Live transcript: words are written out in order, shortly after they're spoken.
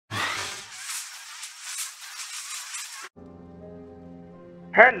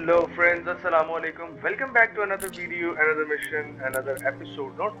Hello friends, assalamu alaikum. Welcome back to another video, another mission, another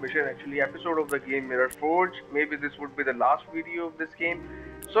episode. Not mission actually, episode of the game Mirror Forge. Maybe this would be the last video of this game.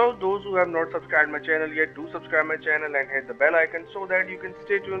 So those who have not subscribed my channel yet, do subscribe my channel and hit the bell icon so that you can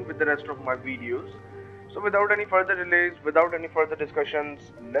stay tuned with the rest of my videos. So without any further delays, without any further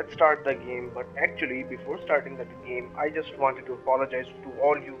discussions, let's start the game. But actually, before starting the game, I just wanted to apologize to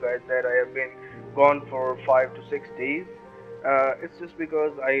all you guys that I have been gone for 5 to 6 days. It's just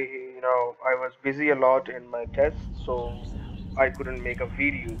because I was busy a lot in my tests, so I couldn't make a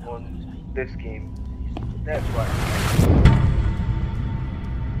video on this game. So that's why.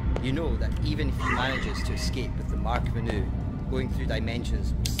 You know that even if he manages to escape with the Mark of Anu, going through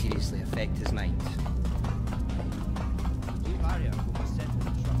dimensions will seriously affect his mind. Blue barrier will be set to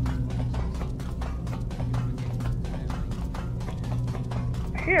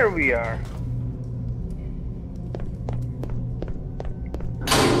disrupt. Here we are.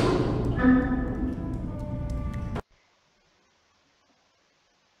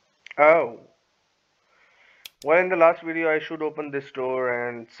 Oh. Well, in the last video, I should open this door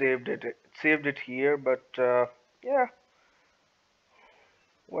and saved it here, but yeah,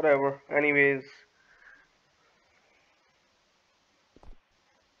 whatever. Anyways,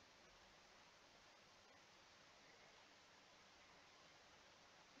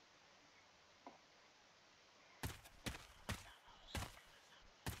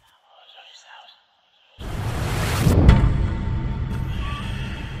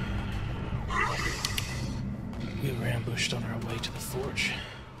 We were ambushed on our way to the forge.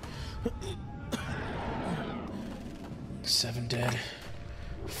 7 dead,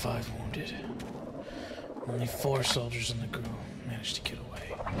 5 wounded. Only 4 soldiers in the crew managed to get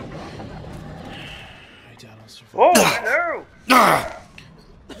away. I doubt I'll survive. oh no!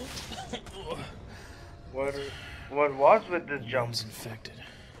 What was with this jump? One's infected.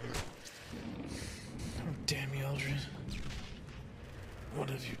 Oh, damn you, Eldred.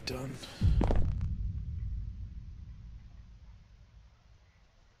 What have you done?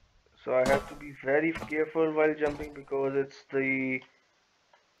 So I have to be very careful while jumping because it's the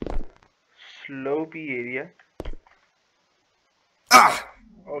slopey area.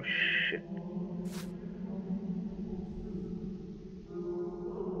 Oh shit.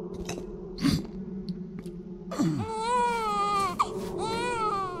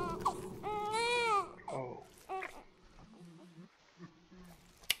 Oh.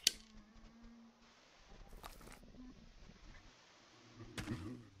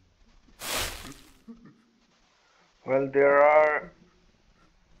 Well, there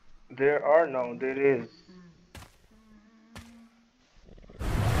is.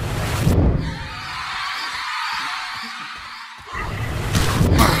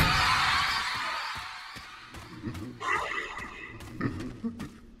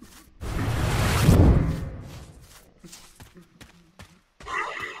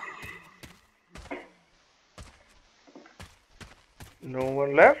 No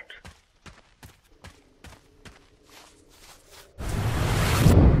one left?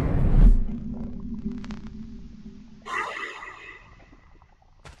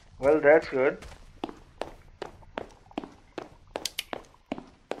 Well, that's good.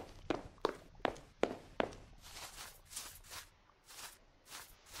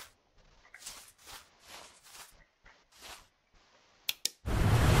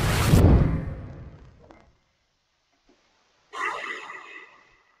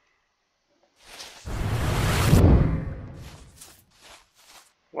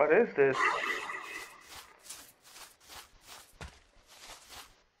 What is this?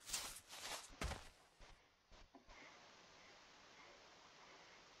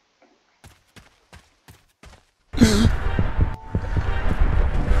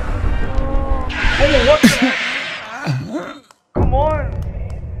 Oh, what the heck? Come on!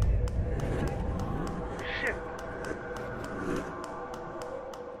 Shit.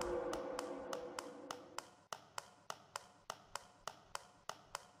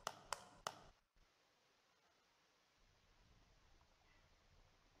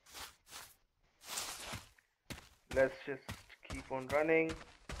 Let's just keep on running.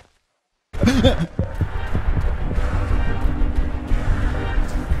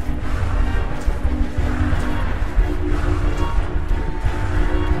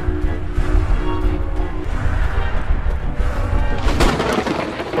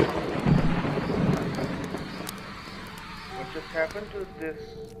 What just happened to this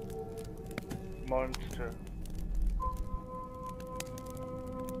monster?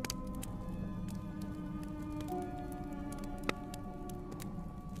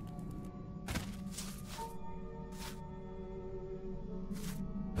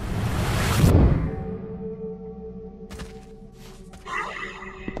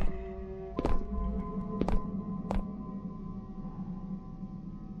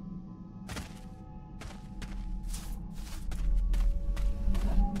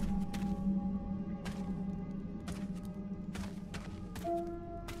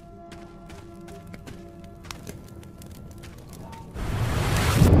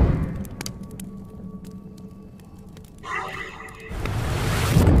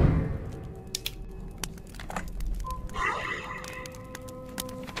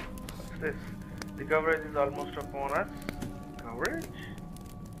 coverage is almost upon us. Coverage?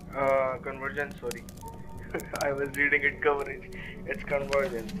 Convergence, sorry. I was reading it coverage. It's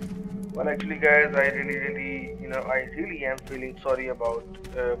convergence. Well, actually, guys, I really am feeling sorry about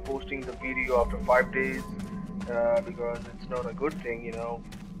posting the video after 5 days because it's not a good thing, you know.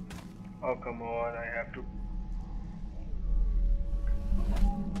 Oh, come on, I have to.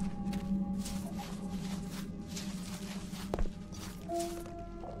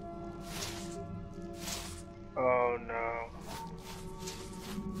 Oh no.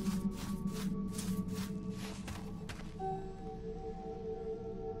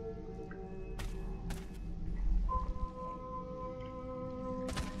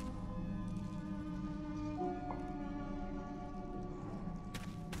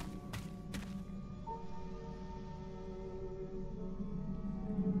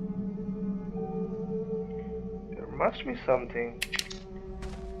 There must be something.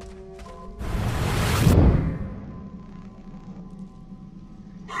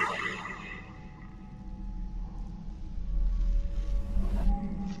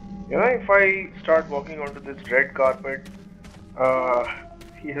 You know, if I start walking onto this red carpet,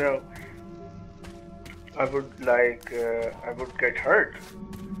 you know, I would get hurt.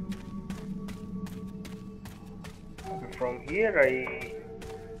 From here I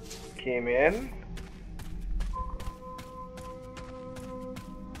came in.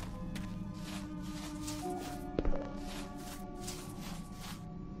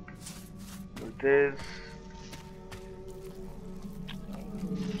 With this.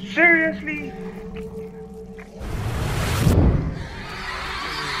 Seriously?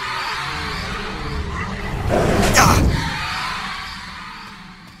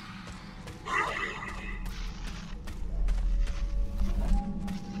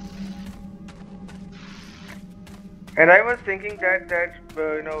 And I was thinking that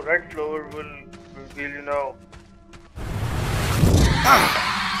you know, red flower will you know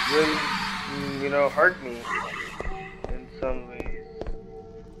will you know hurt me in some ways.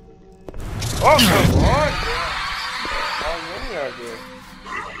 Oh come on! How many are there?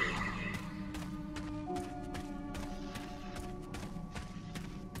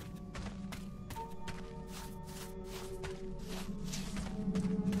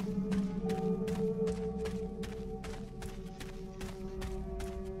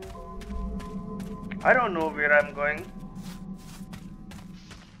 I don't know where I'm going.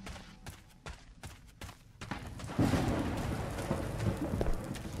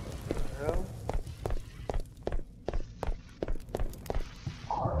 Well.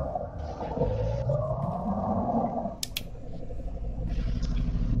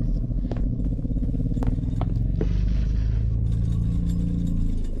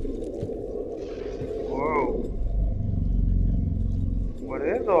 Whoa. What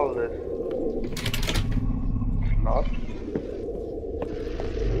is all this? Locked.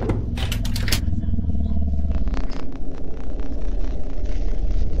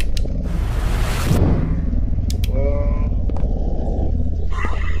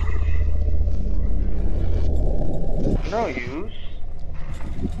 No use.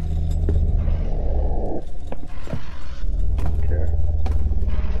 Okay.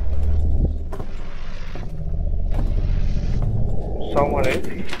 Someone is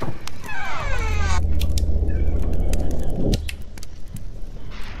here.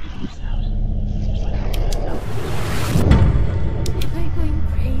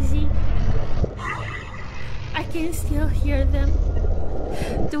 I can still hear them.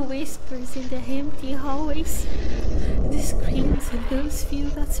 The whispers in the empty hallways. The screams of those few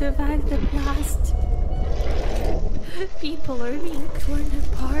that survived the blast. People are being torn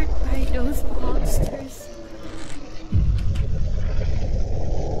apart by those monsters.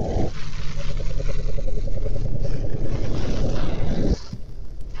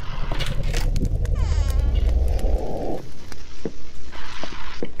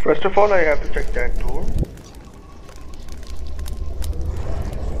 First of all, I have to check that door.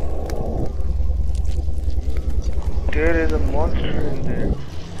 There is a monster in there.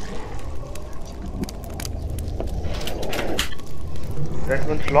 That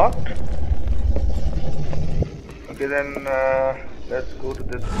one's locked. Okay, then let's go to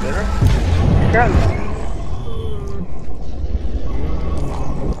this mirror. Shall we?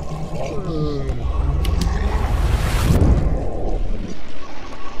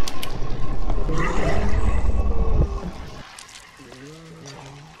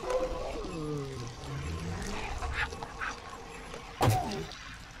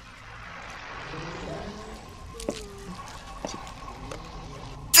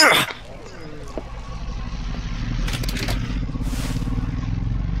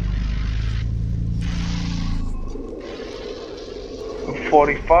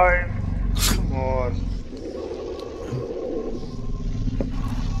 45. Come on.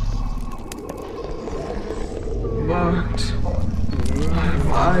 But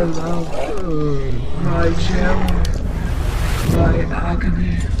my love, my gem, my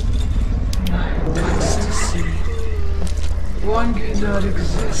agony, my ecstasy. One cannot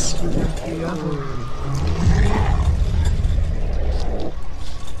exist without the other.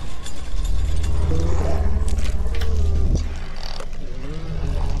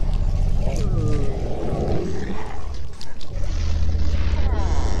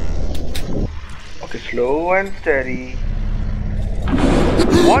 Okay, slow and steady.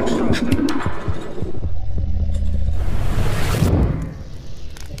 What the?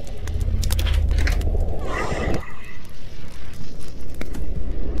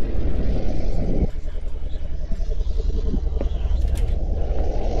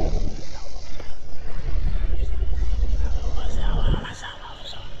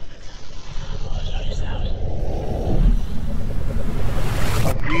 A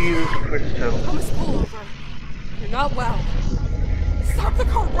real crystal. Thomas, pull over. You're not well. Stop the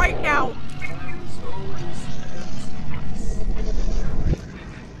car right now!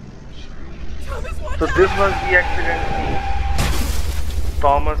 Thomas, watch So out! this was the accident.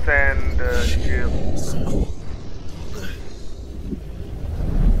 Thomas and Jill.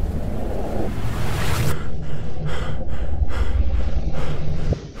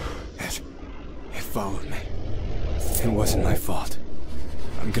 It followed me. It wasn't my fault.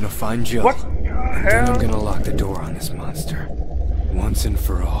 I'm gonna find Jill. What the And then I'm hell? gonna lock the door on this monster. Once and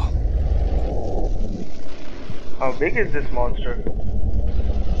for all. How big is this monster?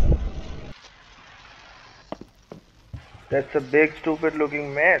 That's a big stupid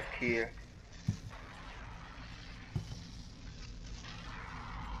looking mask here.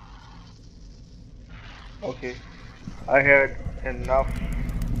 Okay, I had enough.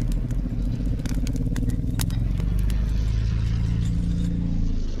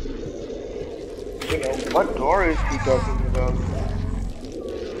 You know, what door is he talking about?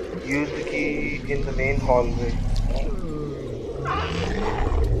 Use the key in the main hallway.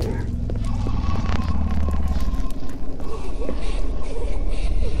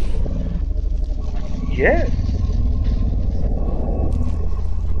 Yes.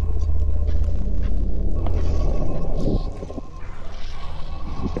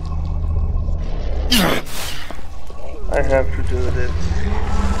 I have to do this.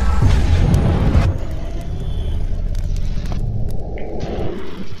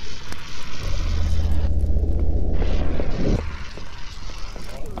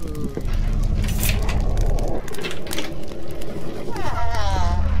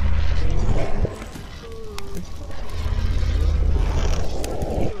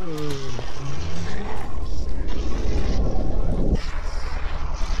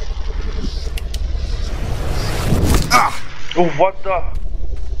 Oh, what the?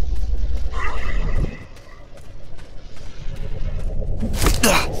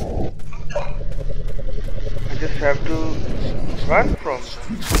 I just have to run from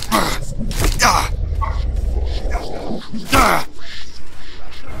them.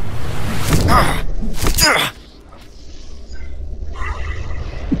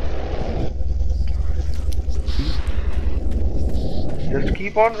 Just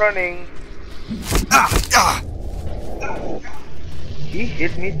keep on running. He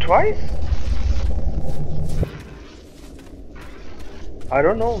hit me twice? I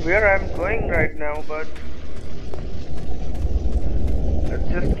don't know where I'm going right now, but let's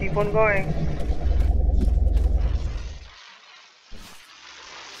just keep on going.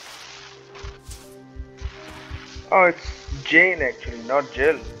 Oh, it's Jane actually, not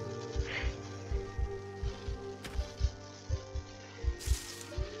Jill.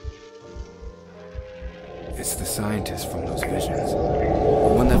 It's the scientist from those visions. The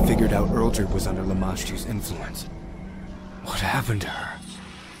one that figured out Eldred was under Lamashtu's influence. What happened to her?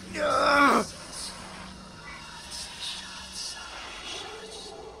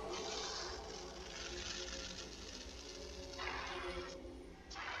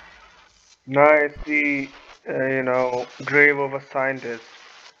 Nice, the grave of a scientist,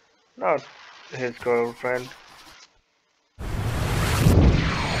 not his girlfriend.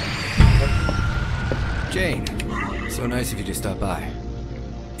 Jane, so nice of you to stop by.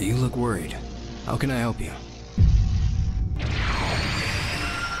 You look worried. How can I help you?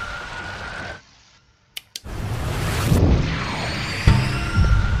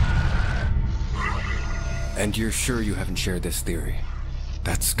 And you're sure you haven't shared this theory?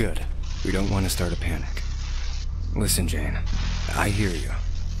 That's good. We don't want to start a panic. Listen, Jane, I hear you,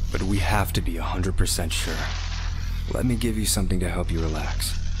 but we have to be 100% sure. Let me give you something to help you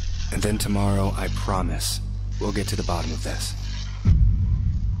relax. And then tomorrow, I promise, we'll get to the bottom of this.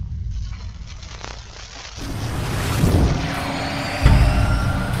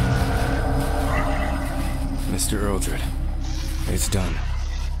 Mr. Eldred, it's done.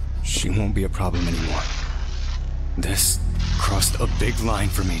 She won't be a problem anymore. This crossed a big line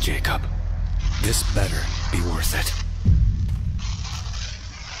for me, Jacob. This better be worth it.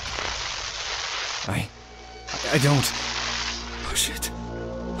 I don't... Oh shit.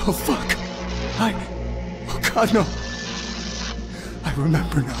 Oh fuck. Oh god, no. I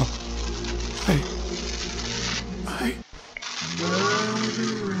remember now.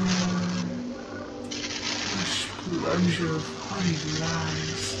 Murderer. A splurge of honeyed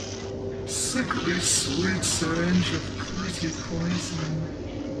lies. Sickly sweet syringe of pretty poison.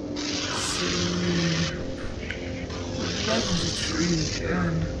 Serene. Never to dream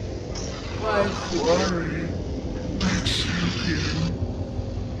again. My quarry. My champion.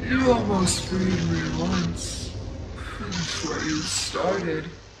 You almost freed me once. Finish where you started.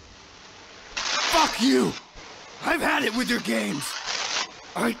 Fuck you! I've had it with your games!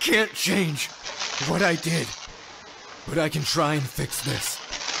 I can't change what I did, but I can try and fix this.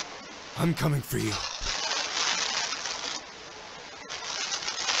 I'm coming for you.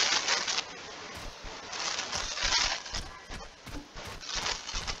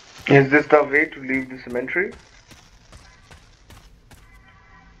 Is this the way to leave the cemetery?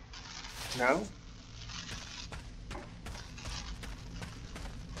 No?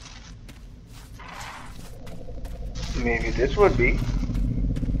 Maybe this would be.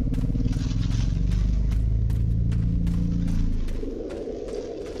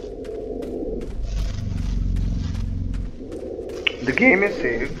 The game is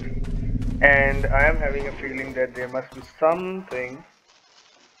saved, and I am having a feeling that there must be something.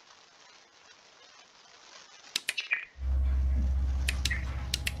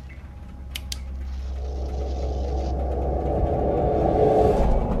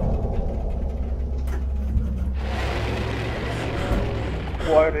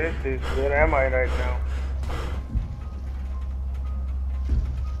 What is this? Where am I right now?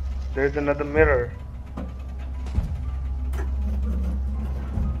 There's another mirror.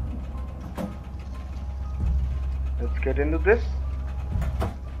 Let's get into this.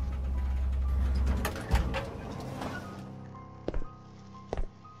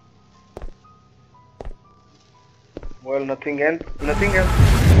 Well, nothing else. Nothing else.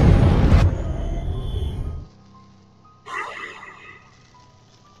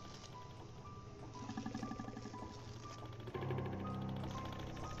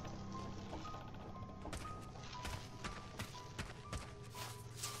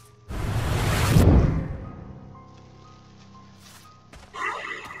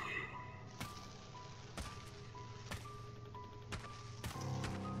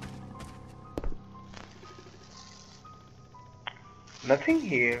 Nothing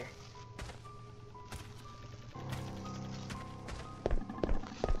here.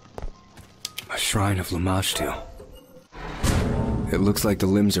 A shrine of Lamashtu. It looks like the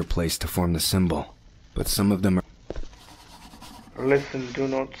limbs are placed to form the symbol, but some of them are... Listen, do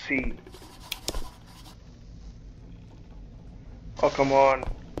not see. Oh, come on.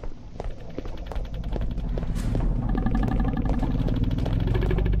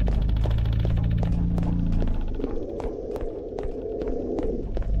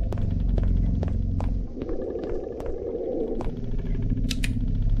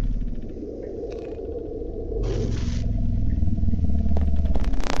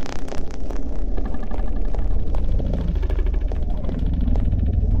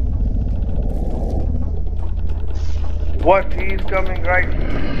 What? He is coming right.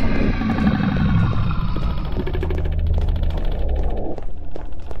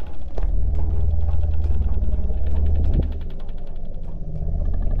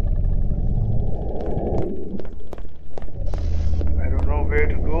 I don't know where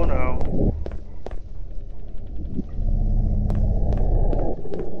to go now.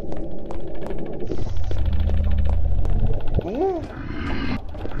 Ooh.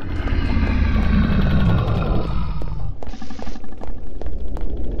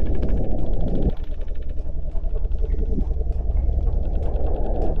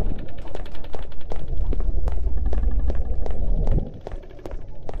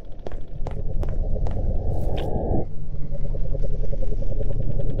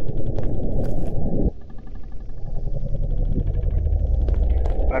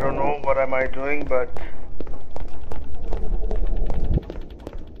 I don't know what am I doing, but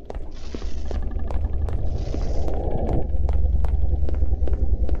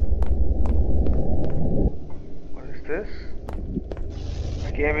what is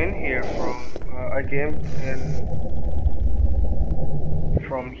came in here from. I came in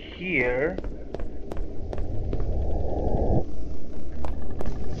from here.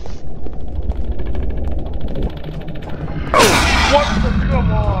 What the?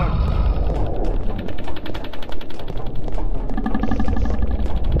 Come on!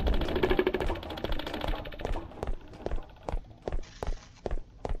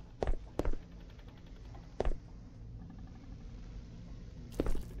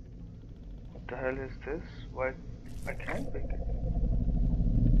 What the hell is this? Why I can't pick it?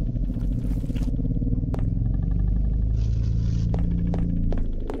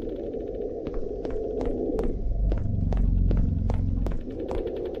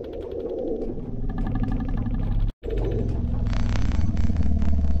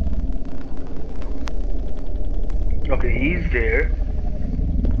 Okay, he's there.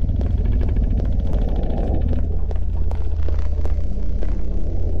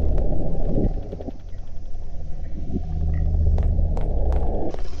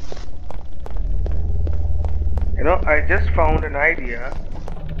 You know, I just found an idea.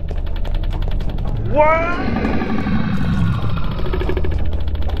 What?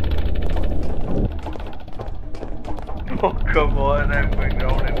 Oh, come on, I'm going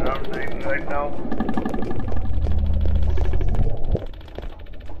round and round right now.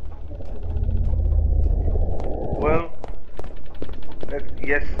 Well,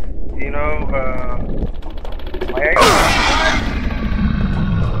 yes, you know, my idea.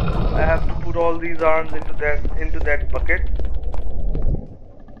 I have to put all these arms into that bucket.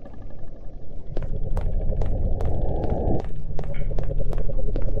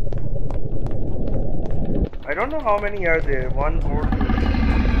 I don't know how many are there. One or two.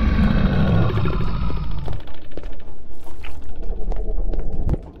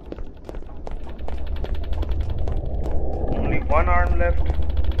 Only one arm left.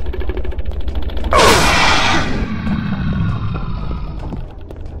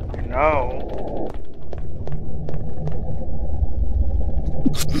 And now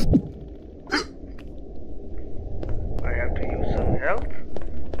I have to use some health,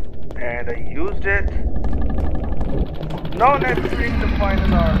 and I used it. Now let's bring the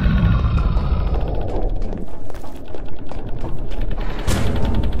final arm.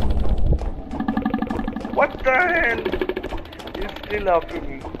 What the hell? He's still after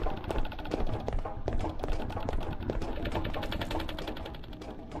me.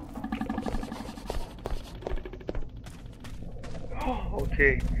 Oh,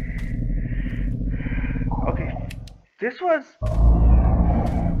 okay. Okay. This was...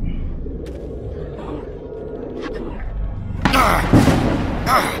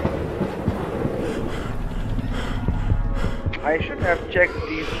 I should have checked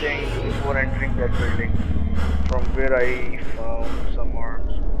these things before entering that building, from where I found some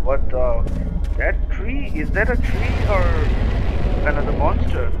arms. What the? That tree? Is that a tree or another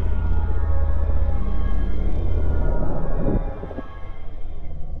monster?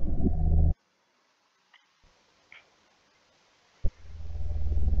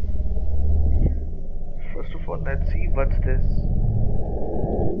 First of all, let's see what's this.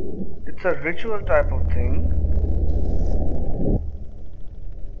 It's a ritual type of thing.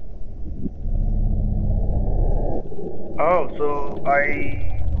 Oh, so I,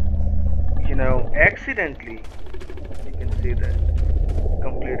 you know, accidentally, you can say that,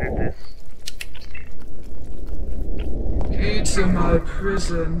 completed this. Key to my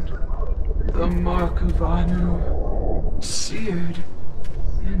prison, the mark of Anu, seared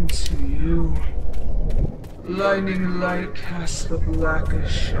into you. Lightning light casts the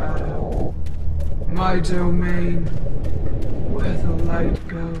blackest shadow. My domain, where the light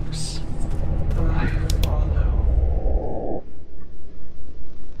goes, I follow.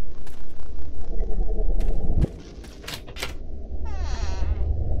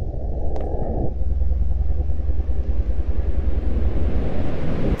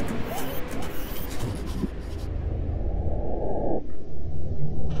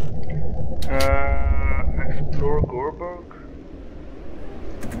 Explore Gorberg.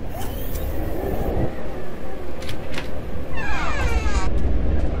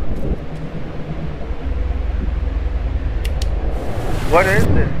 What is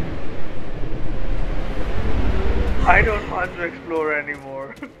this? I don't want to explore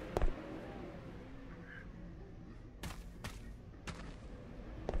anymore.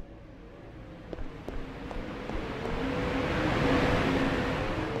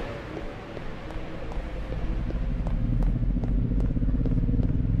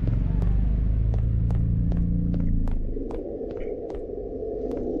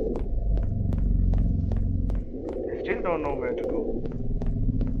 I still don't know where to go.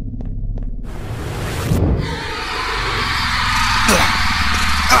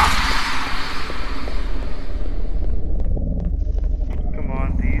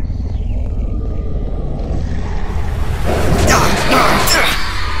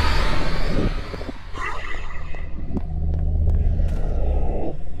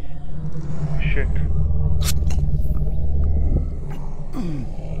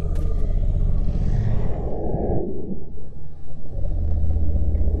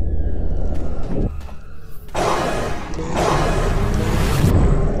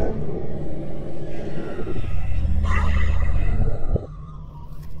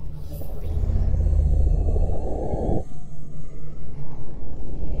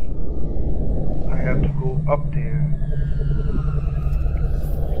 Up there.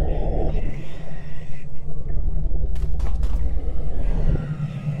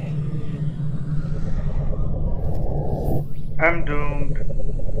 I'm doomed.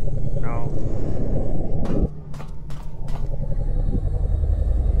 No.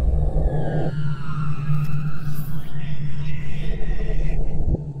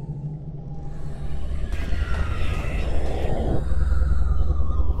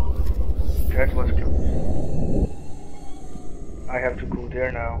 That was close. I have to go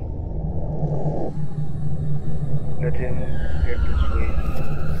there now. Let him get this way.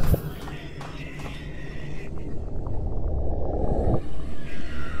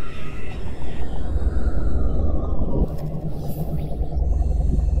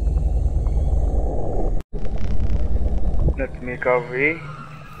 Let's make our way.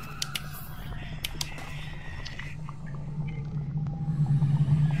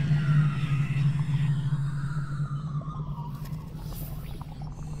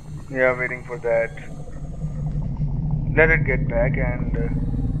 Yeah, waiting for that. Let it get back and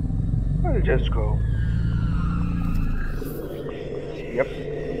I'll just go. Yep.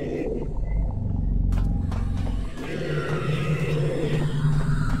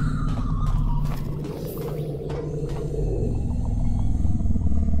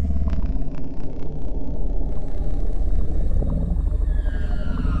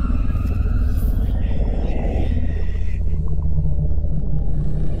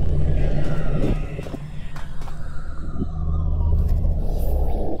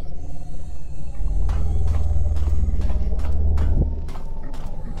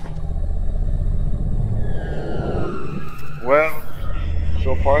 Well,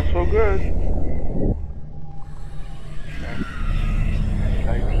 so far so good.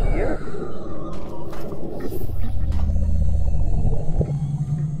 Right here.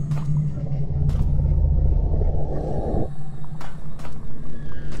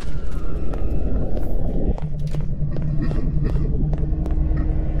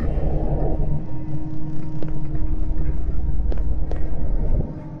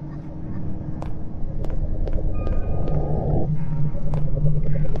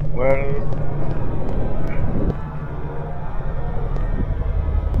 Well,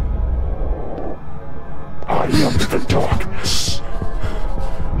 I am the darkness.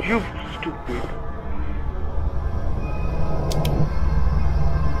 you stupid.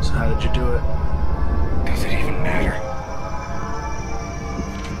 So how did you do it? Does it even matter?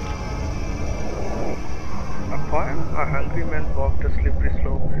 Upon a hungry man walked a slippery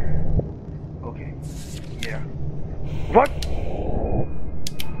slope. Okay. Yeah. What?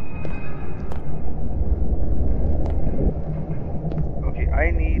 Okay,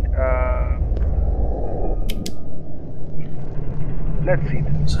 I need let's see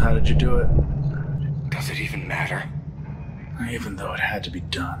this. So how did you do it? Does it even matter? Even though it had to be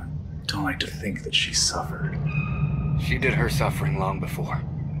done, I don't like to think that she suffered. She did her suffering long before.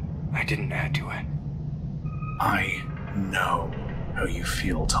 I didn't add to it. I know how you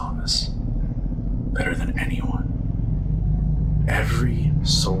feel, Thomas. Better than anyone. Every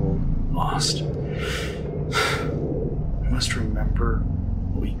soul lost. We must remember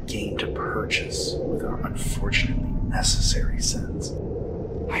what we gained to purchase with our unfortunately necessary sins.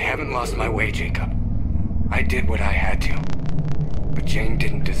 I haven't lost my way, Jacob. I did what I had to. But Jane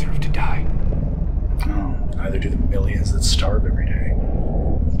didn't deserve to die. Oh, neither do the millions that starve every day.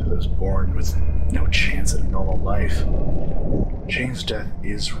 Those born with no chance at a normal life. Jane's death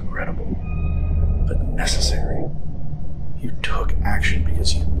is regrettable, but necessary. You took action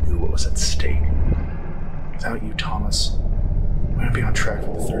because you knew what was at stake. Without you, Thomas, we wouldn't be on track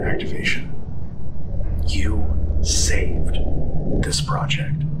for the third activation. You saved this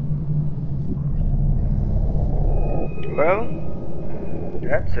project. Well,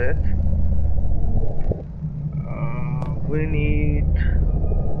 that's it. We need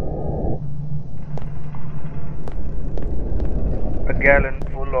a gallon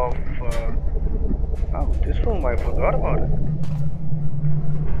full of oh, this room, I forgot about it.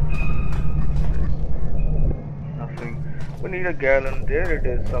 Nothing. We need a gallon. There it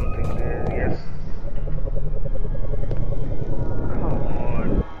is, something there. Yes. Come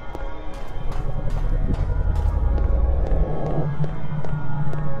on.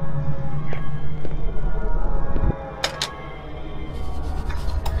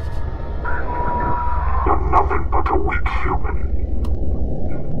 You're nothing but a weak human.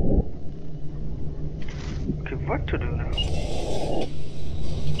 Okay, what to do now?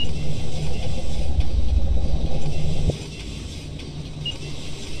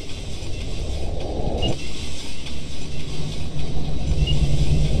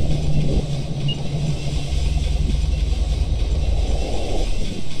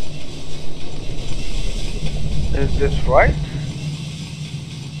 this right?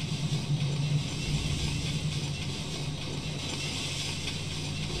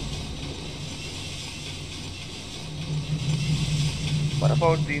 What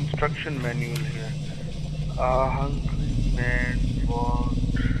about the instruction manual here? A hungry man walked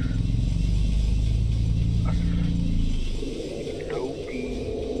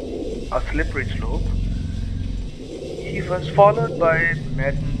a slippery slope. He was followed by a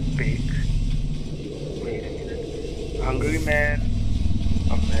maddened pig. Wait a minute. Hungry man,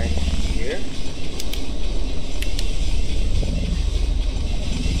 a man here.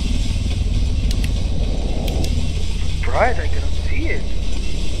 Bright, I cannot see it.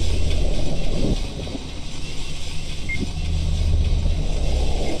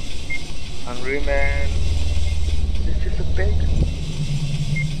 Hungry man. Is this a pig?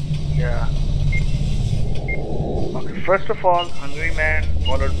 Yeah. Okay, first of all, hungry man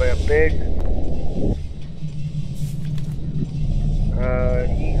followed by a pig.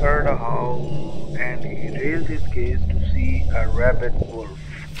 He heard a howl and he raised his gaze to see a rabid wolf.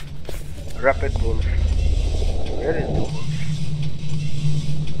 Rapid wolf. Where is the wolf?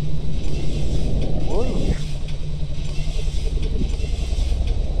 Wolf.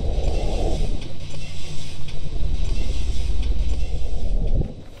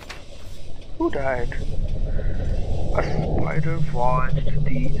 Who died? A spider watched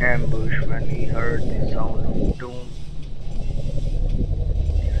the ambush when he heard the sound of doom.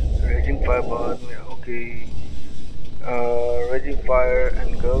 Raging fire burned me. Okay. Raging fire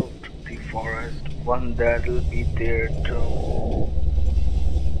engulfed the forest. One that'll be there too.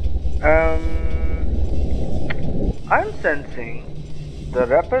 I'm sensing the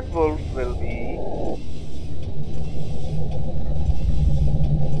rapid wolf will be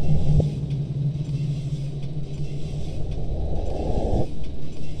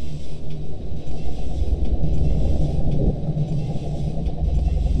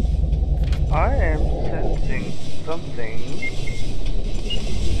I am sensing something.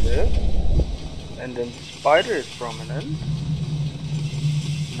 This, and then spider is prominent.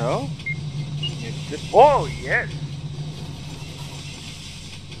 No? It's this. Oh yes.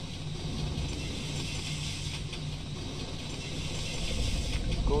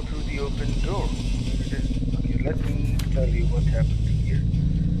 Go through the open door. It is. Okay, let me tell you what happened here.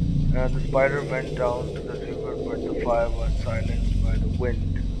 The spider went down to the river, but the fire was silenced by the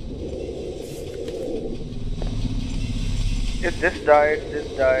wind. If this died, and this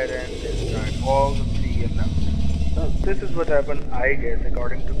died. All the three are left. So this is what happened, I guess,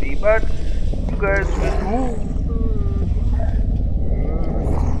 according to me. But you guys will.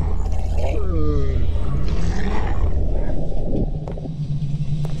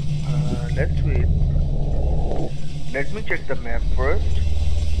 Let's wait. Let me check the map first.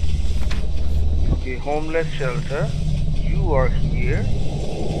 Okay, homeless shelter. You are here.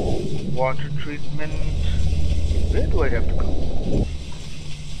 Water treatment. Where do I have to go?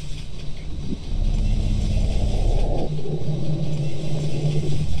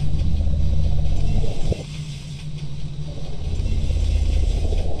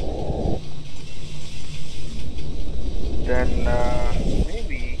 Then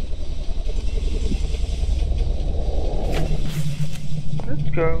maybe let's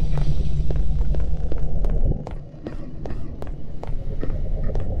go.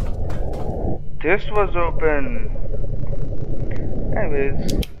 This was open.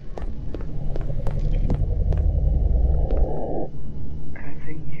 Anyways,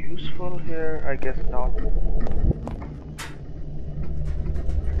 anything useful here? I guess not.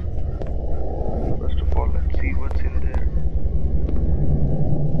 First of all, let's see what's in there.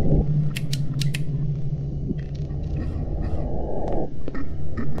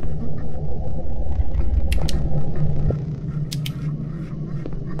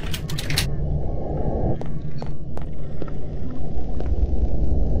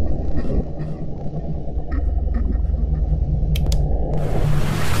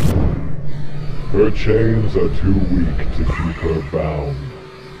 Her chains are too weak to keep her bound.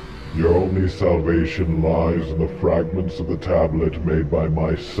 Your only salvation lies in the fragments of the tablet made by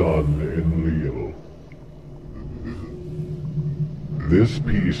my son Enlil. This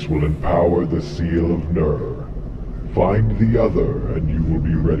piece will empower the seal of Nur. Find the other and you will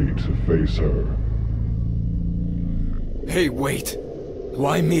be ready to face her. Hey, wait!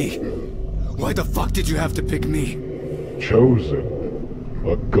 Why me? Why the fuck did you have to pick me? Chosen.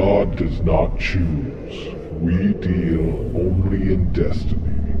 A god does not choose. We deal only in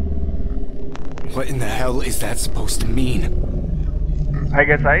destiny. What in the hell is that supposed to mean? I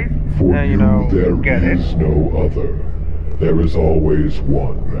guess For you, there get is it. no other. There is always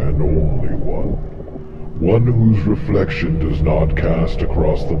one and only one. One whose reflection does not cast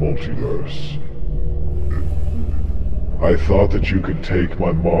across the multiverse. I thought that you could take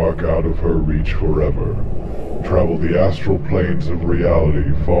my mark out of her reach forever, travel the astral planes of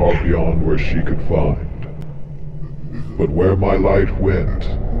reality far beyond where she could find. But where my light went,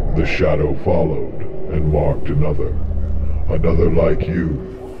 the shadow followed and marked another like you,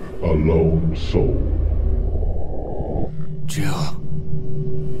 a lone soul. Jill.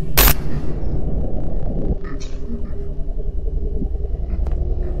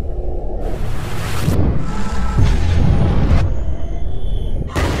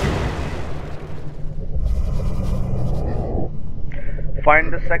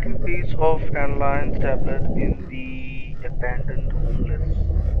 Find the second piece of an Lion's tablet in the abandoned homeless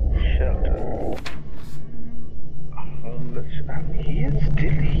shelter. He is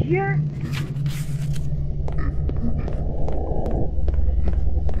still here?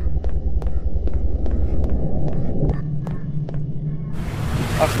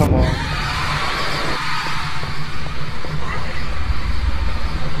 Oh, come on.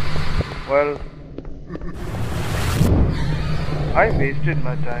 Well, I wasted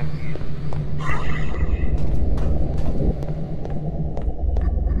my time here.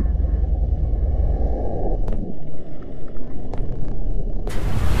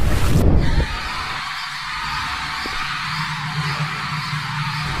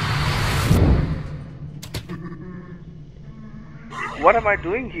 What am I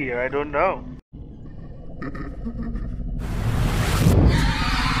doing here? I don't know.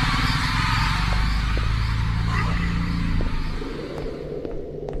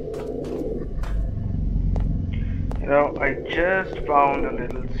 You know, I just found a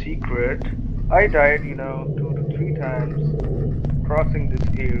little secret. I died, 2 to 3 times crossing this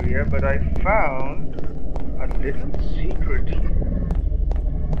area, but I found a little secret here.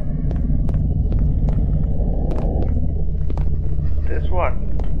 This one.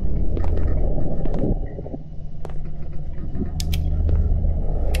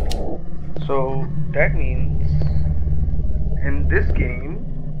 So that means in this game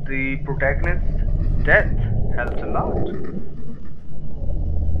the protagonist's death helps a lot.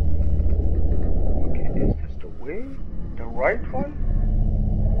 Okay, is this the way? The right one?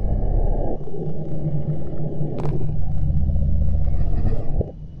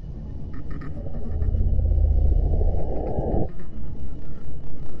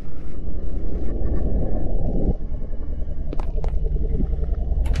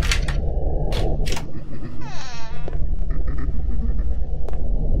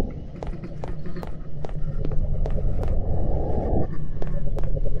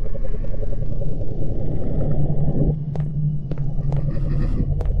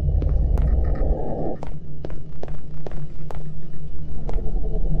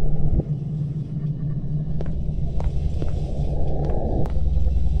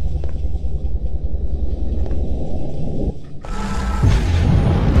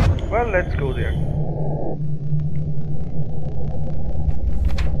 Well, let's go there.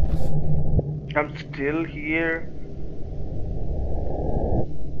 I'm still here.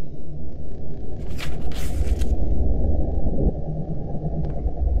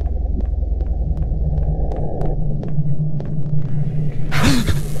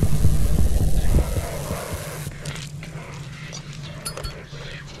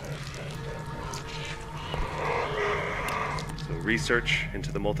 Research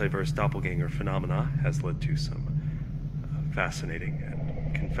into the multiverse doppelganger phenomena has led to some fascinating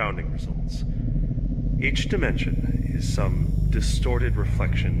and confounding results. Each dimension is some distorted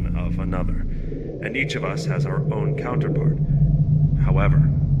reflection of another, and each of us has our own counterpart. However,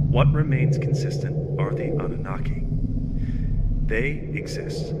 what remains consistent are the Anunnaki. They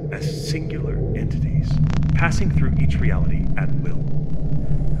exist as singular entities, passing through each reality at will.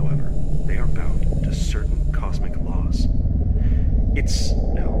 However, they are bound to certain cosmic laws. It's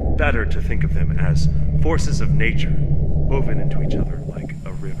better to think of them as forces of nature, woven into each other like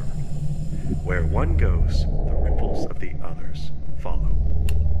a river. Where one goes, the ripples of the others follow.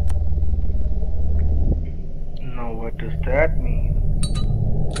 Now, what does that mean?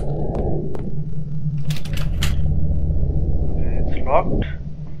 Okay, it's locked.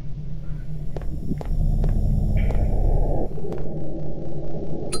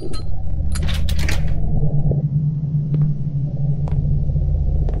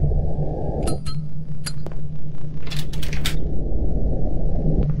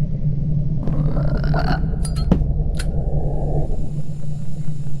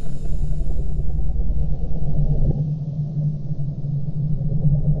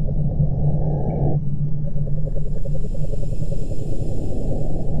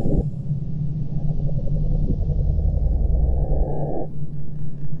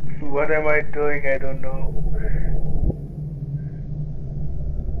 am I doing? I don't know.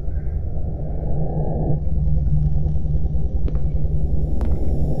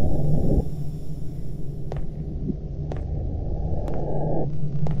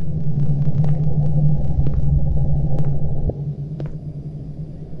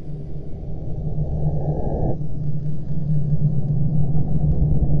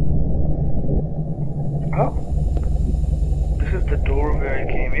 This is the door where I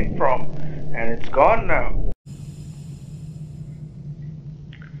came in from, and it's gone now.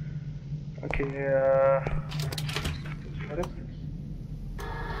 Okay, what is this?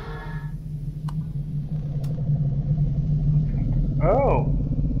 Oh,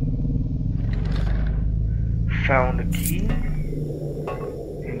 found a key.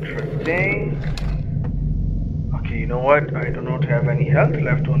 Interesting. Okay, you know what? I do not have any health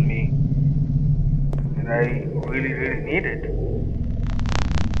left on me. And I really need it.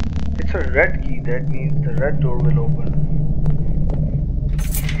 It's a red key, that means the red door will open.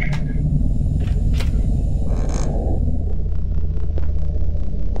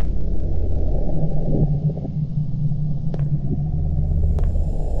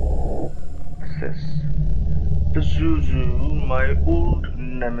 What's this? The Zuzu, my old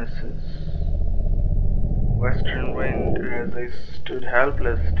nemesis. Western wind. As I stood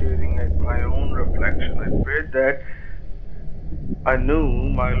helpless, staring at my own reflection, I prayed that I knew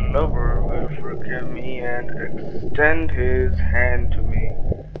my lover will forgive me and extend his hand to me.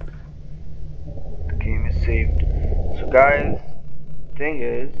 The game is saved. So guys, thing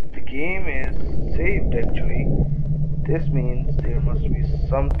is, the game is saved actually. This means there must be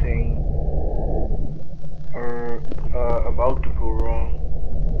something about to go wrong.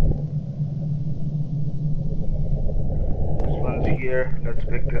 This one's here. Let's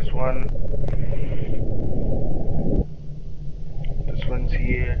pick this one. This one's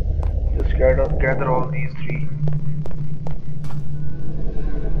here. Just gather all these three.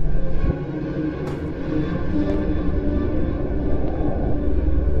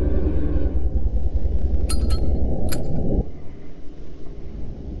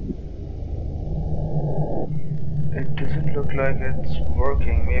 It doesn't look like it's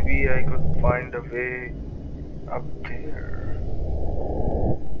working. Maybe I could find a way up there.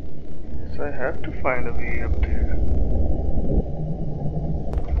 Yes, I have to find a way up there.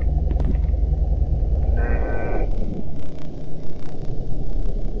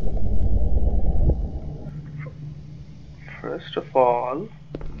 First of all,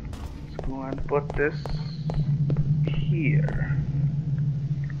 let's go and put this here.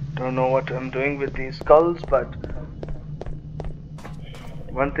 Don't know what I'm doing with these skulls, but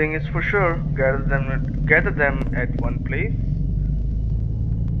one thing is for sure, gather them at one place.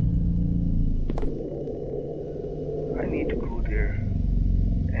 I need to go there,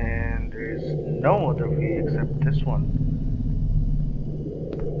 and there is no other way except this one.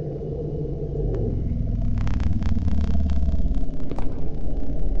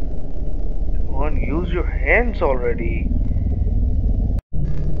 Come on, use your hands already.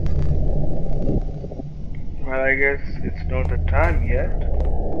 Well, I guess it's not the time yet.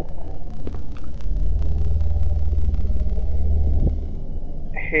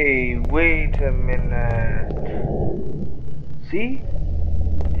 Hey, wait a minute. See?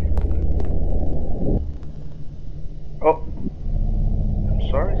 Oh. I'm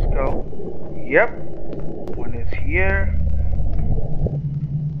sorry, Skull. Yep. One is here.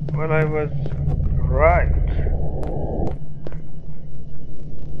 Well, I was right.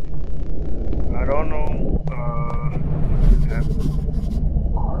 I don't know what happened.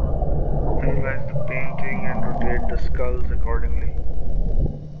 Analyze the painting and rotate the skulls accordingly.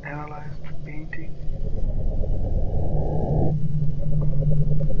 Analyze the painting.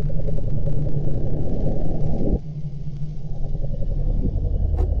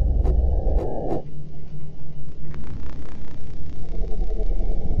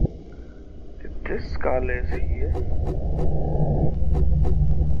 This skull is here.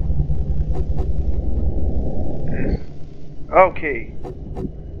 This. Okay.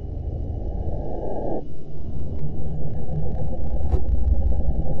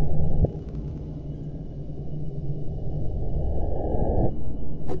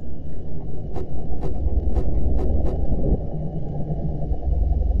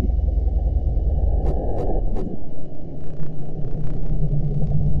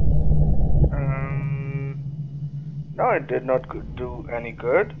 No, it did not do any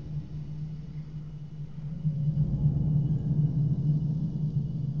good.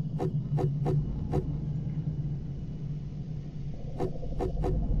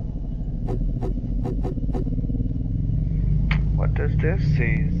 What does this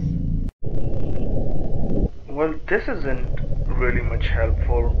say? this isn't really much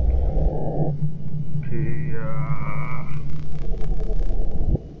helpful. Okay,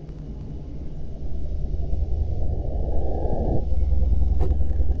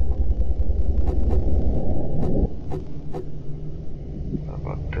 what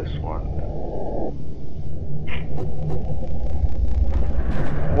about this one?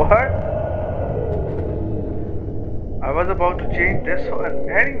 What? I was about to change this one.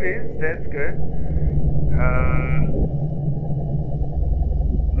 Anyways, that's good.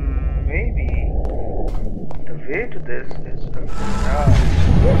 Maybe the way to this is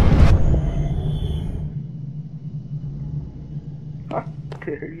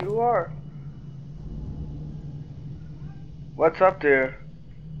there you are. What's up there?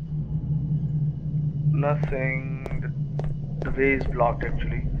 Nothing. The way is blocked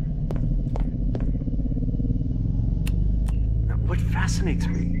actually. What fascinates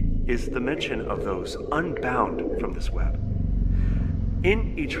me is the mention of those unbound from this web.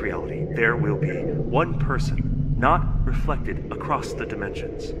 In each reality, there will be one person, not reflected across the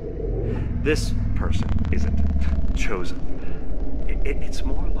dimensions. This person isn't chosen. It's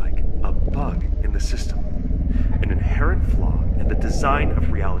more like a bug in the system, an inherent flaw in the design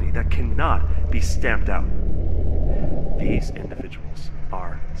of reality that cannot be stamped out. These individuals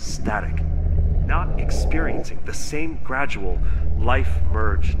are static, not experiencing the same gradual life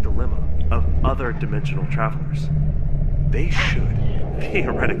merge dilemma of other dimensional travelers. They should,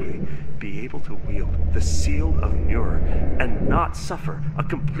 theoretically, be able to wield the seal of Muir and not suffer a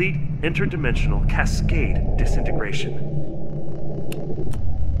complete interdimensional cascade disintegration.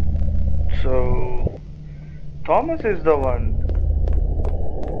 So Thomas is the one.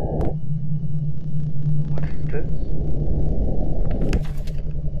 What is this?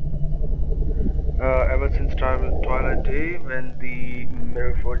 Ever since Twilight Day, when the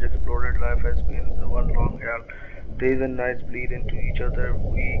Mirror Forge exploded, life has been one long hell. Days and nights bleed into each other.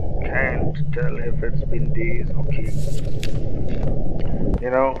 We can't tell if it's been days. Okay. You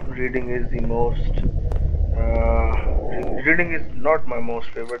know, reading is the most. Reading is not my most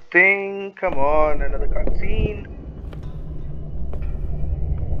favorite thing. Come on, another cutscene.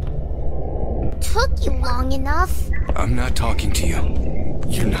 Took you long enough. I'm not talking to you.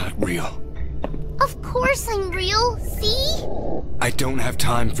 You're not real. Of course I'm real, see? I don't have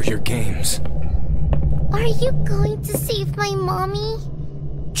time for your games. Are you going to save my mommy?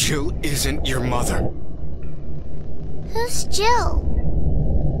 Jill isn't your mother. Who's Jill?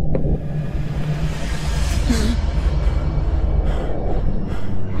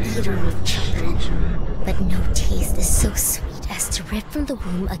 Eater of children, but no taste is so sweet as to rip from the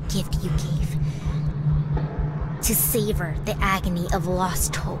womb a gift you gave. To savor the agony of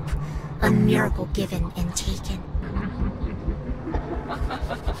lost hope, a miracle given and taken.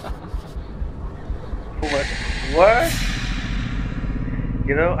 What?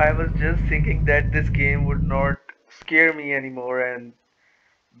 You know, I was just thinking that this game would not scare me anymore, and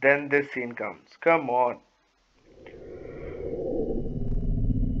then this scene comes. Come on.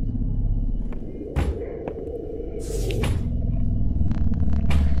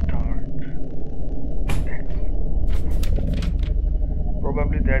 Start.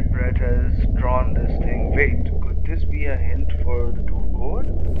 Probably that Brett has drawn this thing. Wait, could this be a hint for the door code?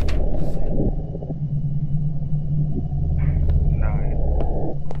 9.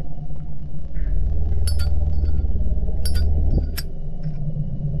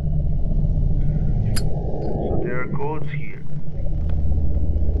 So there are codes here.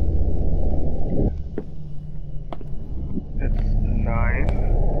 It's 9.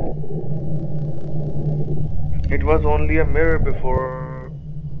 It was only a mirror before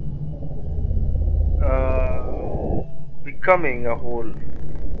becoming a hole.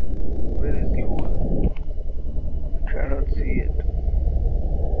 Where is the hole? I cannot see it.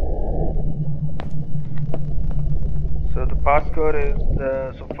 So the passcode is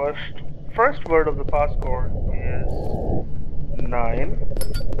so first word of the passcode is 9.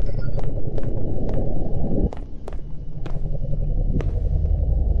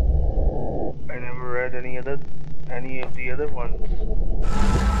 I never read any of the other ones.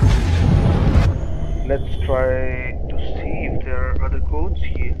 Let's try to see if there are other codes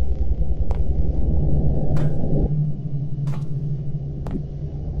here.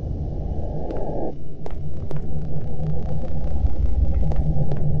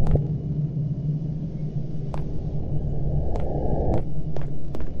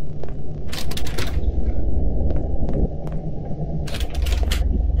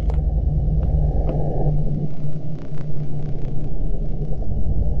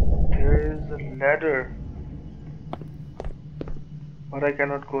 Ladder, but I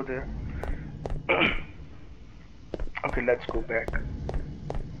cannot go there. Okay, let's go back.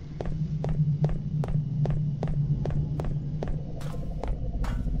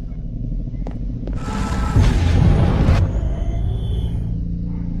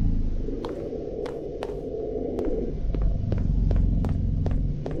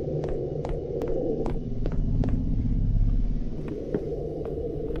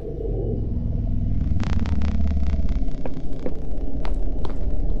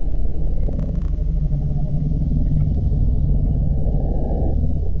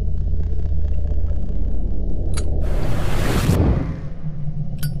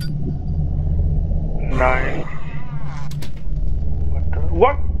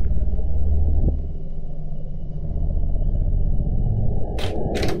 What?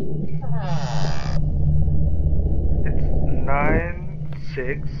 It's 9,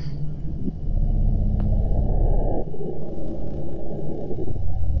 6.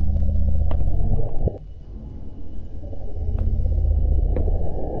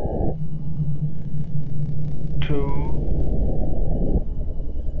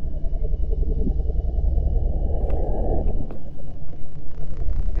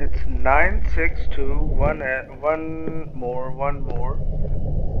 It's 9, 6, 2, 1, one more.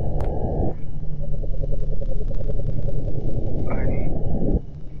 I need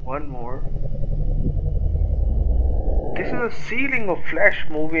one more. This is a ceiling of flesh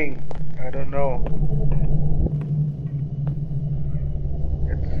moving. I don't know.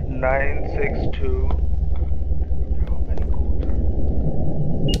 It's 9, 6, 2. How many codes are?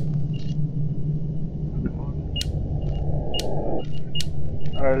 Come on.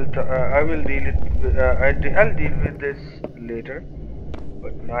 I will deal it. I'll deal with this later.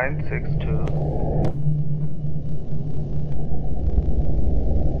 But 9, 6, 2.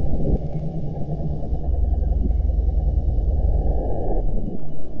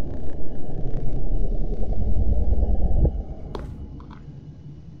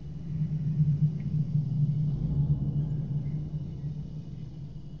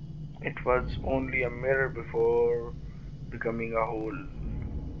 It was only a mirror before becoming a hole.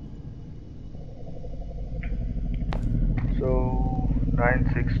 So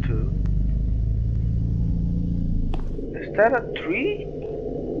 962. Is that a 3?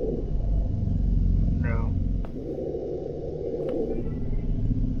 No.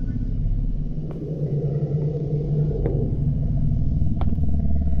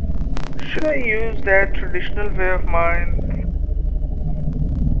 Should I use that traditional way of mine?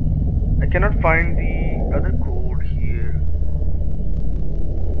 I cannot find the other code here.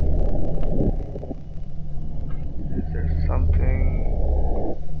 Is there something?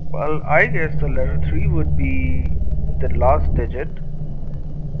 Well, I guess the letter 3 would be the last digit.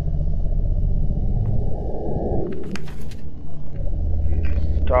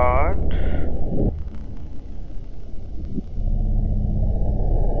 Start.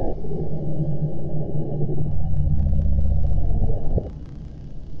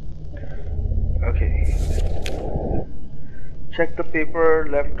 Okay. Check the paper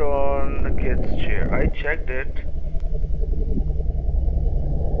left on the kid's chair. I checked it.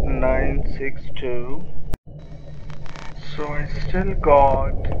 962. So I still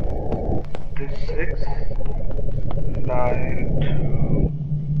got this 6, 9, 2.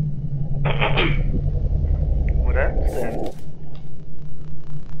 What else then?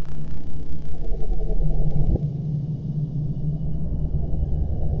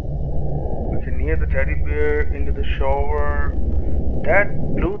 Okay, near the teddy bear, into the shower.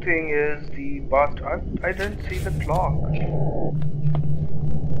 That blue thing is the bust. I didn't see the clock.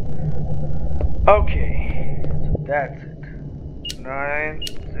 Okay, so that's it. 9,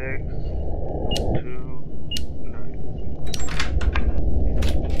 6, 2, 9.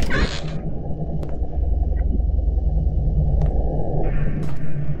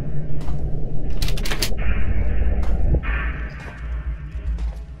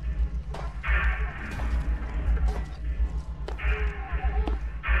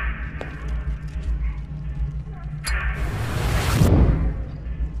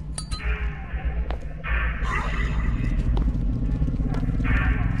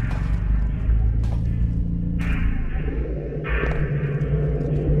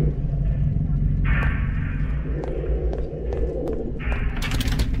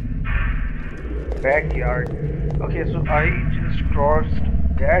 Backyard. Okay, so I just crossed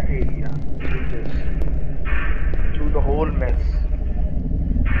that area through the whole mess.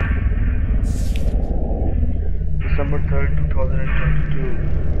 December 3rd,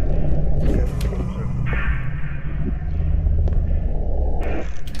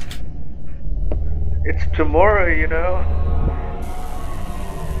 2022. It's tomorrow, you know.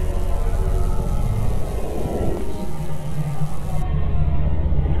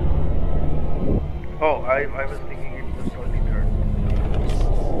 I was thinking it was 23rd.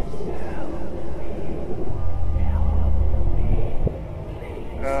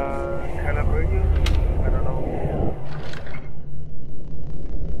 Kind of radio? I don't know.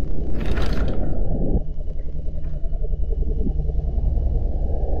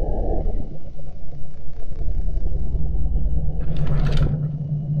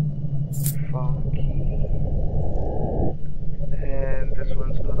 And this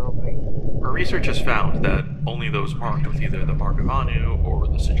one's not opening. Our research has found that only those marked with either the Mark of Anu or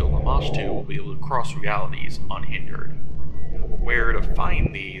the Sigil Lamashtu will be able to cross realities unhindered. Where to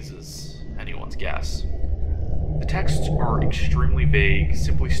find these is anyone's guess. The texts are extremely vague,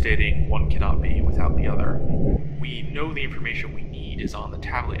 simply stating one cannot be without the other. We know the information we need is on the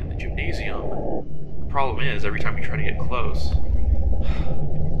tablet in the gymnasium. The problem is, every time we try to get close...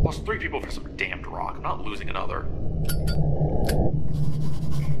 Lost 3 people for some damned rock. I'm not losing another.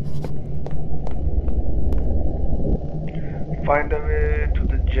 Find a way to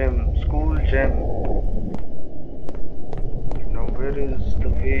the gym, school gym. Now where is the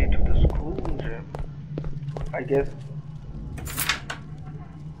way to the school gym? I guess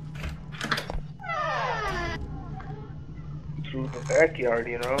through the backyard,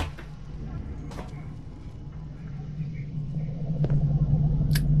 you know.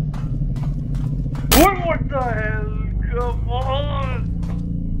 What the hell? Come on!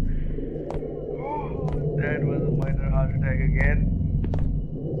 Oh, that was a minor heart attack again.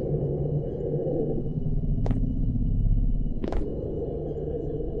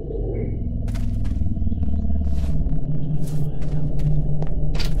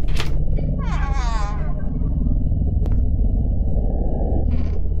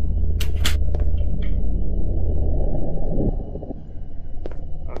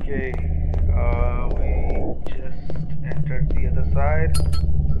 Okay, we just entered the other side.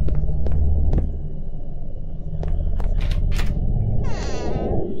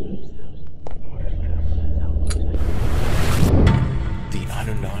 The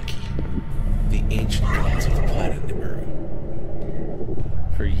Anunnaki, the ancient gods of the planet Nibiru.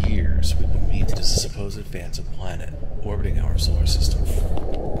 For years, we've believed it is a supposed phantom planet orbiting our solar system.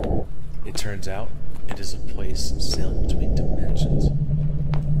 It turns out, it is a place sailing between dimensions.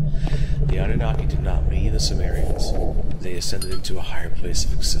 The Anunnaki did not leave the Sumerians. They ascended into a higher place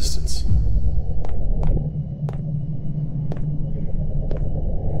of existence.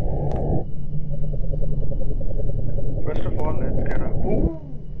 First of all, let's get up. Ooh,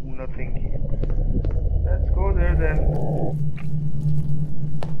 nothing here. Let's go there then.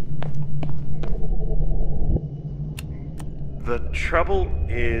 The trouble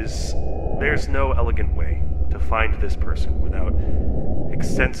is, there's no elegant way to find this person without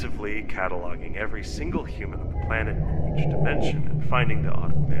extensively cataloging every single human on the planet in each dimension and finding the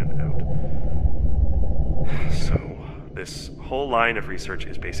odd man out. So, this whole line of research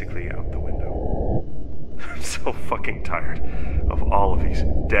is basically out the window. I'm so fucking tired of all of these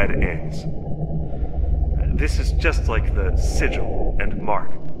dead ends. This is just like the Sigil and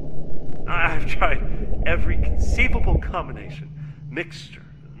Mark. I've tried every conceivable combination, mixture,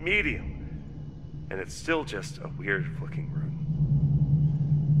 medium, and it's still just a weird-looking rune.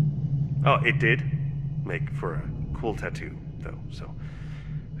 Oh, it did make for a cool tattoo, though, so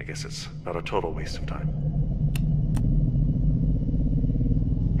I guess it's not a total waste of time.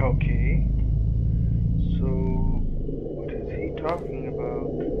 Okay. So, what is he talking about?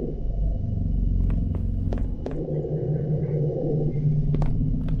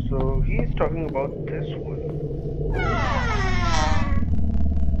 So, he's talking about this one.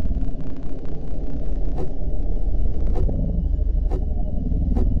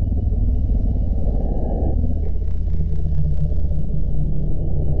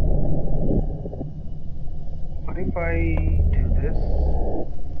 What if I do this?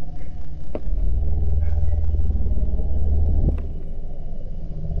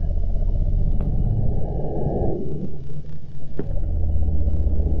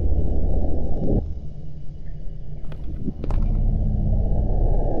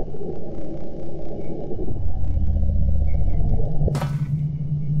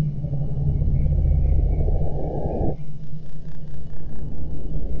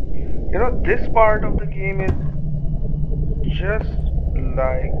 You know, this part of the game is just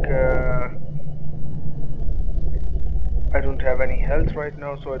like I don't have any health right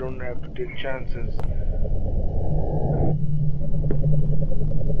now, so I don't have to take chances.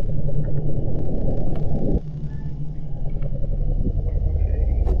 Okay.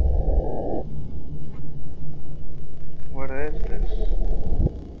 What is this?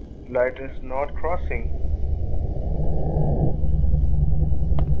 Light is not crossing.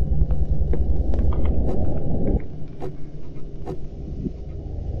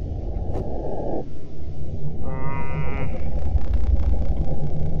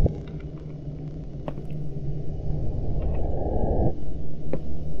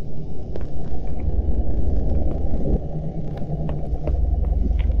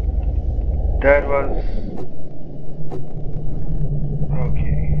 That was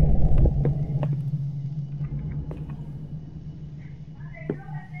okay.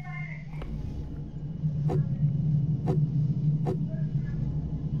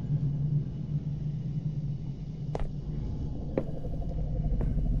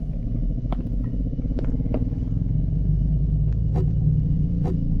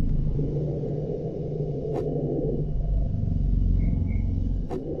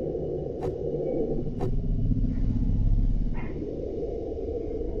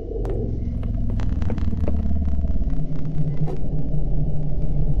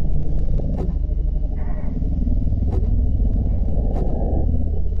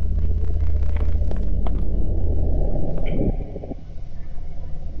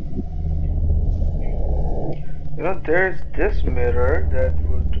 You know, there's this mirror that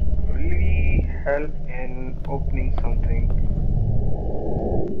would really help in opening something.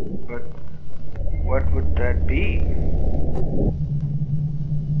 But what would that be?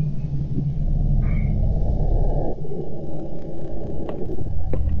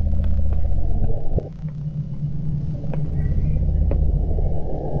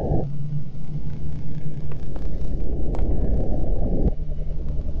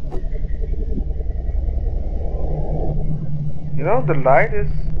 You know, the light is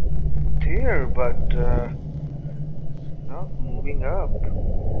there, but not moving up.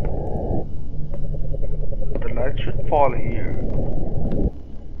 The light should fall here.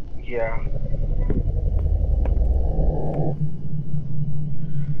 Yeah.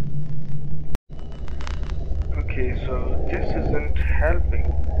 Okay, so this isn't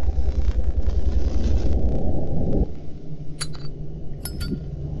helping.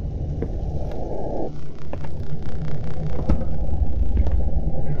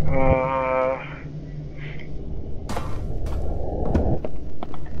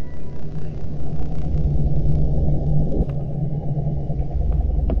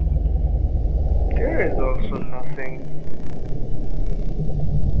 There is also nothing.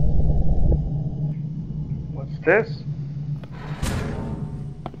 What's this?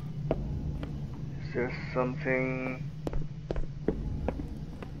 Is there something?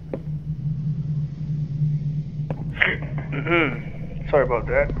 Sorry about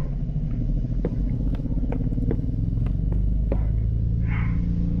that.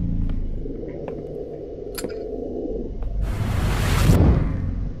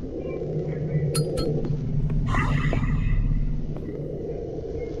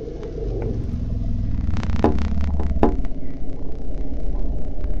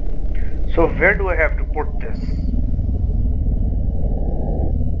 So where do I have to put this?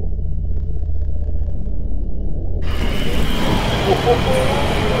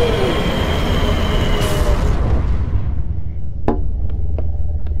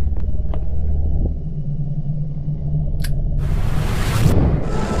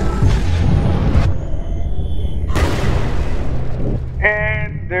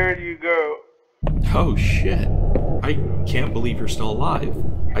 And there you go. Oh shit. I can't believe you're still alive.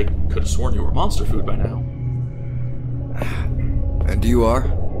 I could have sworn you were monster food by now. And you are?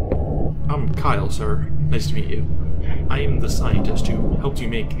 I'm Kyle, sir. Nice to meet you. I am the scientist who helped you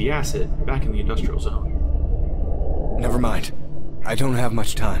make the acid back in the industrial zone. Never mind. I don't have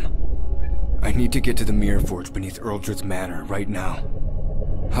much time. I need to get to the Mirror Forge beneath Earldred's Manor right now.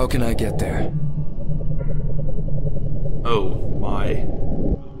 How can I get there? Oh, my.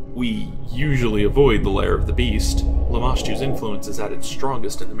 We usually avoid the lair of the beast. Lamashtu's influence is at its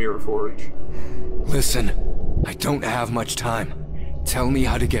strongest in the Mirror Forge. Listen, I don't have much time. Tell me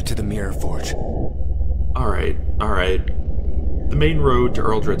how to get to the Mirror Forge. Alright. The main road to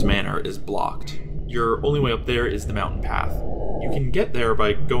Earldred's Manor is blocked. Your only way up there is the mountain path. You can get there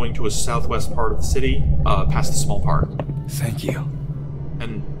by going to a southwest part of the city, past the small park. Thank you.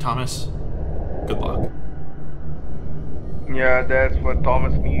 And Thomas, good luck. Yeah, that's what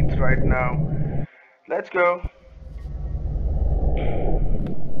Thomas needs right now. Let's go.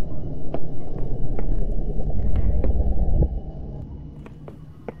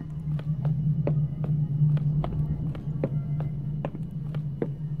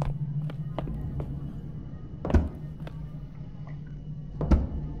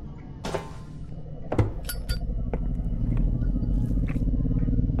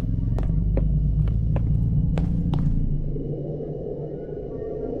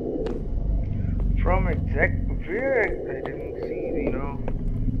 From where I didn't see, you know.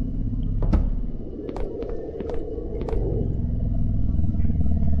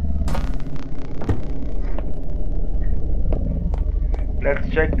 Let's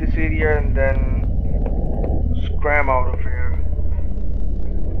check this area and then scram out of here.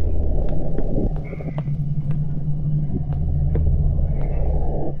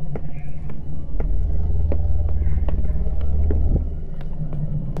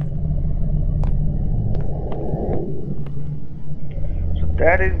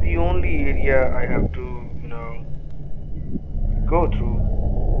 That is the only area I have to, go through.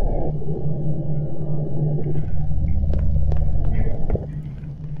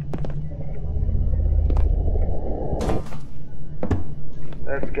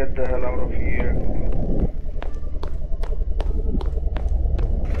 Let's get the hell out of here.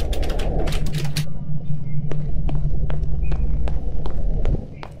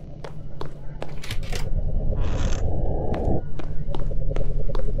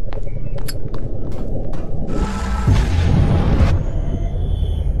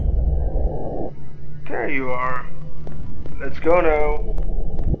 There you are. Let's go now.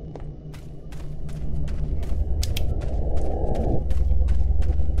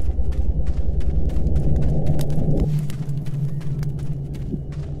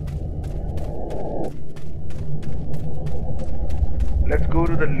 Let's go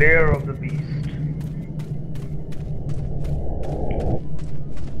to the lair of the beast.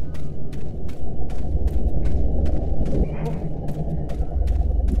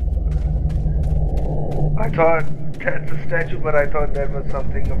 I thought that's a statue, but I thought that was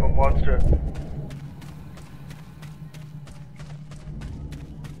something of a monster.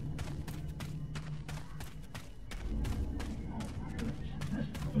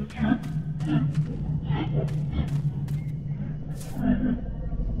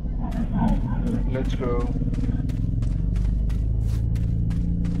 Let's go.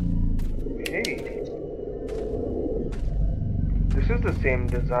 Hey. This is the same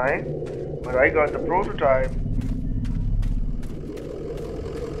design, but I got the prototype.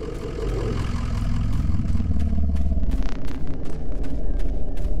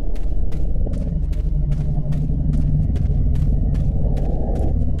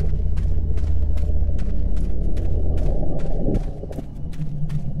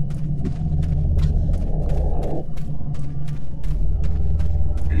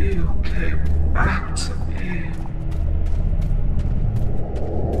 You came back to me.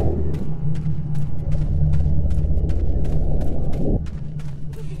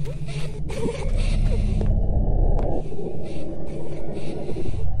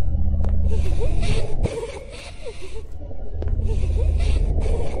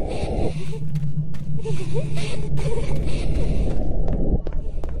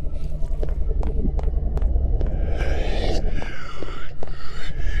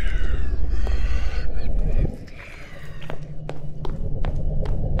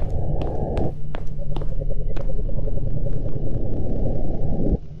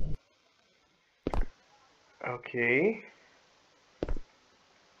 Okay.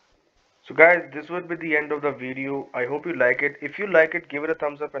 So guys, this would be the end of the video. I hope you like it. If you like it, give it a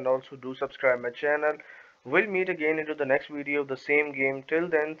thumbs up and also do subscribe my channel. We'll meet again into the next video of the same game. Till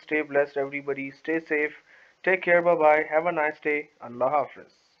then, stay blessed everybody. Stay safe. Take care. Bye bye. Have a nice day. Allah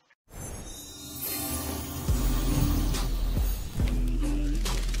Hafiz.